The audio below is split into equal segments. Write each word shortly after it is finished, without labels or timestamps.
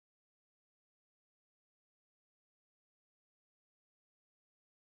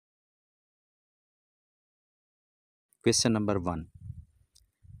Question number 1.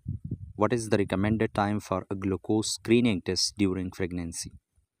 What is the recommended time for a glucose screening test during pregnancy?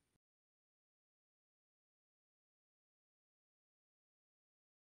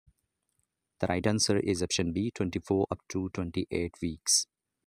 The right answer is option B, 24 up to 28 weeks.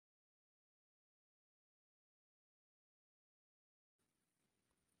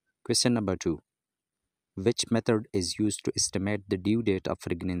 Question number 2. Which method is used to estimate the due date of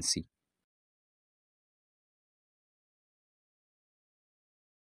pregnancy?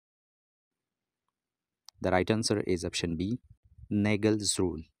 The right answer is option B, Nagel's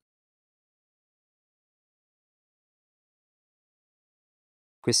rule.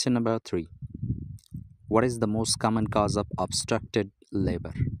 Question number 3. What is the most common cause of obstructed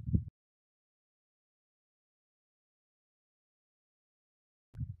labor?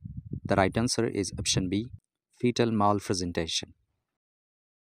 The right answer is option B, fetal malpresentation.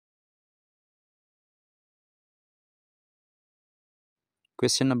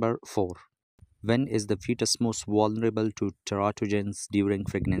 Question number 4. When is the fetus most vulnerable to teratogens during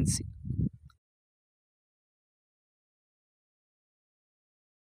pregnancy?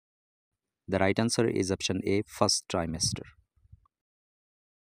 The right answer is option A, first trimester.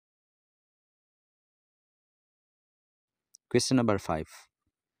 Question number 5.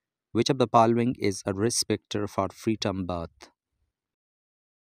 Which of the following is a risk factor for preterm birth?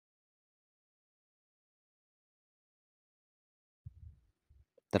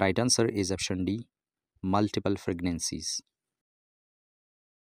 The right answer is option D, multiple pregnancies.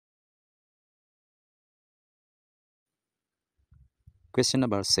 Question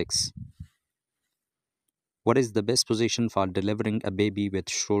number 6. What is the best position for delivering a baby with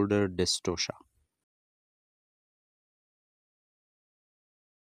shoulder dystocia?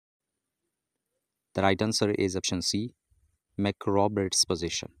 The right answer is option C, McRoberts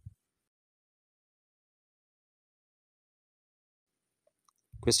position.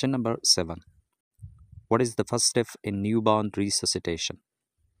 Question number 7. What is the first step in newborn resuscitation?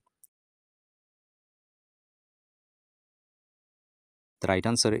 The right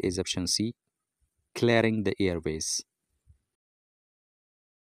answer is option C, clearing the airways.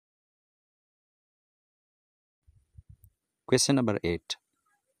 Question number 8.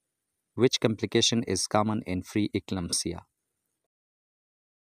 Which complication is common in preeclampsia?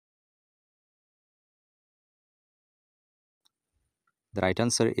 The right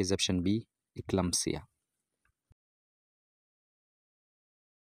answer is option B, eclampsia.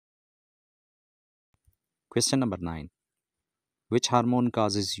 Question number 9. Which hormone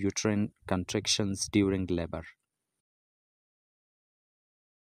causes uterine contractions during labor?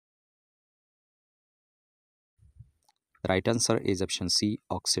 The right answer is option C,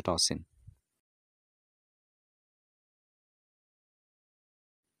 oxytocin.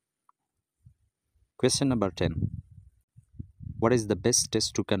 Question number 10. What is the best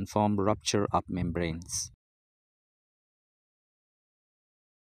test to confirm rupture of membranes?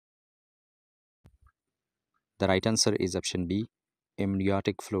 The right answer is option B,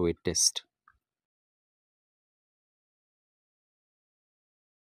 amniotic fluid test.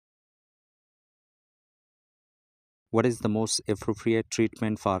 What is the most appropriate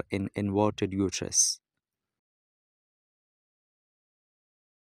treatment for an inverted uterus?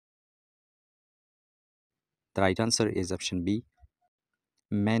 The right answer is option B,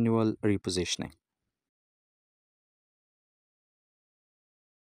 manual repositioning.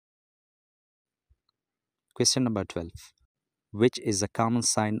 Question number 12. Which is a common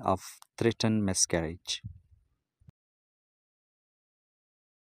sign of threatened miscarriage?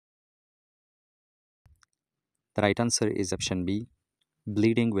 The right answer is option B,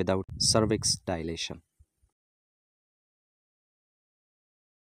 bleeding without cervix dilation.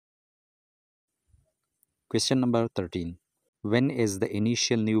 Question number 13. When is the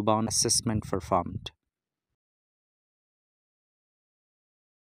initial newborn assessment performed?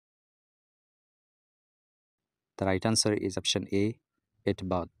 The right answer is option A, at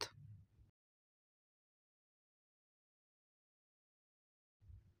birth.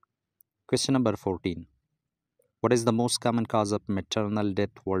 Question number 14. What is the most common cause of maternal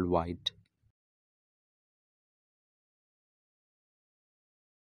death worldwide?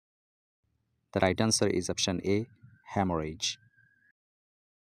 The right answer is option A, hemorrhage.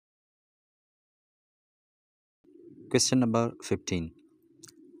 Question number 15.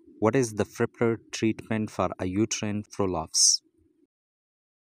 What is the preferred treatment for a uterine prolapse?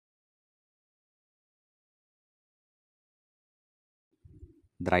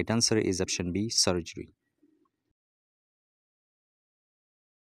 The right answer is option B, surgery.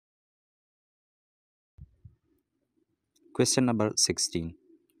 Question number 16.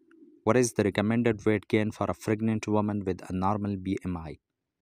 What is the recommended weight gain for a pregnant woman with a normal BMI?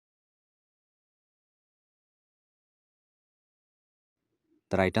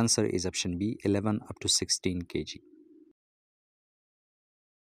 The right answer is option B, 11 up to 16 kg.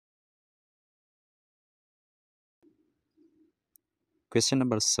 Question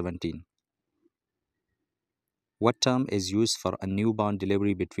number 17. What term is used for a newborn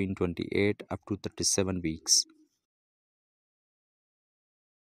delivery between 28 up to 37 weeks?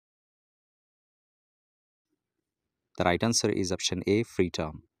 The right answer is option A, free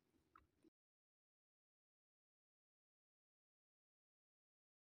term.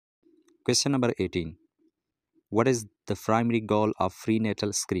 Question number 18. What is the primary goal of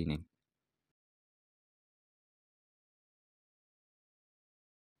prenatal screening?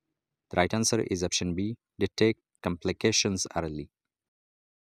 The right answer is option B, detect complications early.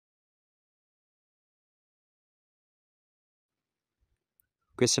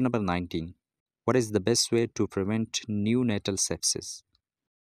 Question number 19. What is the best way to prevent neonatal sepsis?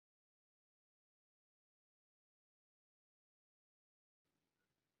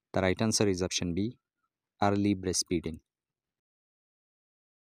 The right answer is option B, early breastfeeding.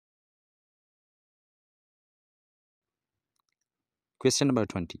 Question number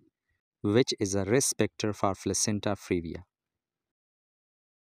 20. Which is a risk factor for placenta previa?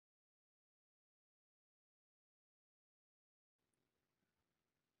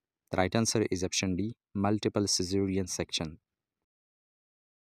 The right answer is option D, multiple cesarean section.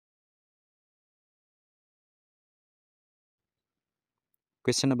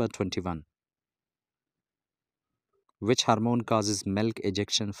 Question number 21. Which hormone causes milk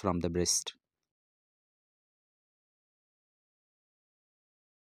ejection from the breast?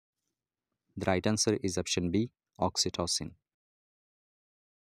 The right answer is option B, oxytocin.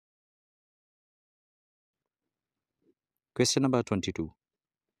 Question number 22.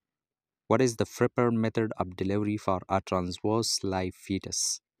 What is the proper method of delivery for a transverse live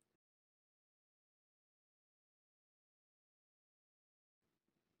fetus?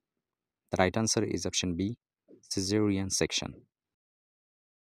 The right answer is option B, cesarean section.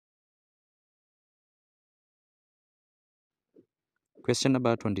 Question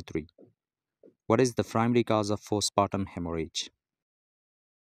number 23. What is the primary cause of postpartum hemorrhage?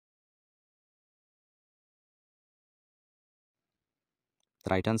 The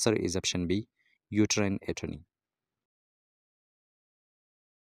right answer is option B, uterine atony.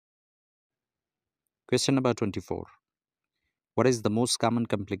 Question number 24. What is the most common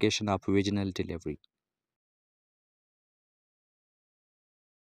complication of vaginal delivery?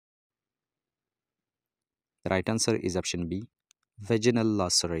 The right answer is option B, vaginal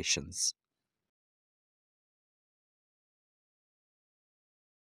lacerations.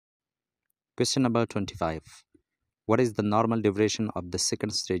 Question number 25. What is the normal duration of the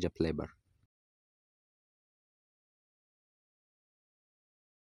second stage of labor?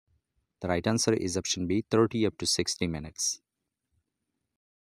 The right answer is option B, 30 up to 60 minutes.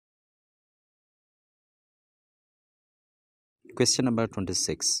 Question number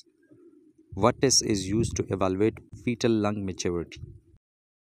 26. What test is used to evaluate fetal lung maturity?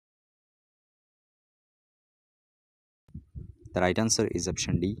 The right answer is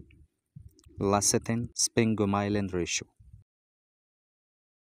option D, lecithin sphingomyelin ratio.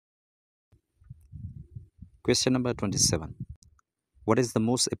 Question number 27. What is the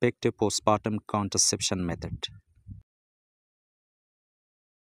most effective postpartum contraception method?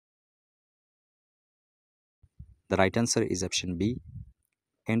 The right answer is option B,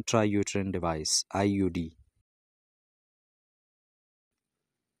 intrauterine device, IUD.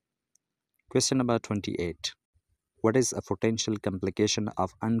 Question number 28. What is a potential complication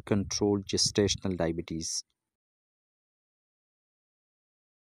of uncontrolled gestational diabetes?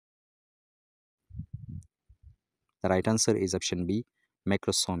 The right answer is option B,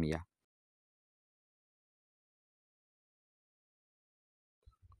 macrosomia.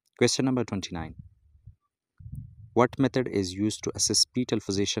 Question number 29. What method is used to assess fetal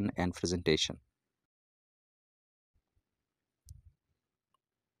position and presentation?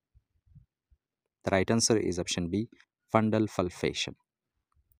 The right answer is option B, fundal palpation.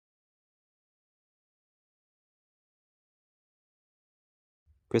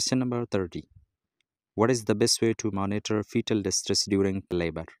 Question number 30. What is the best way to monitor fetal distress during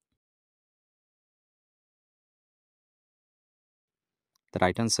labor? The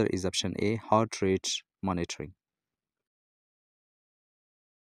right answer is option A, heart rate monitoring.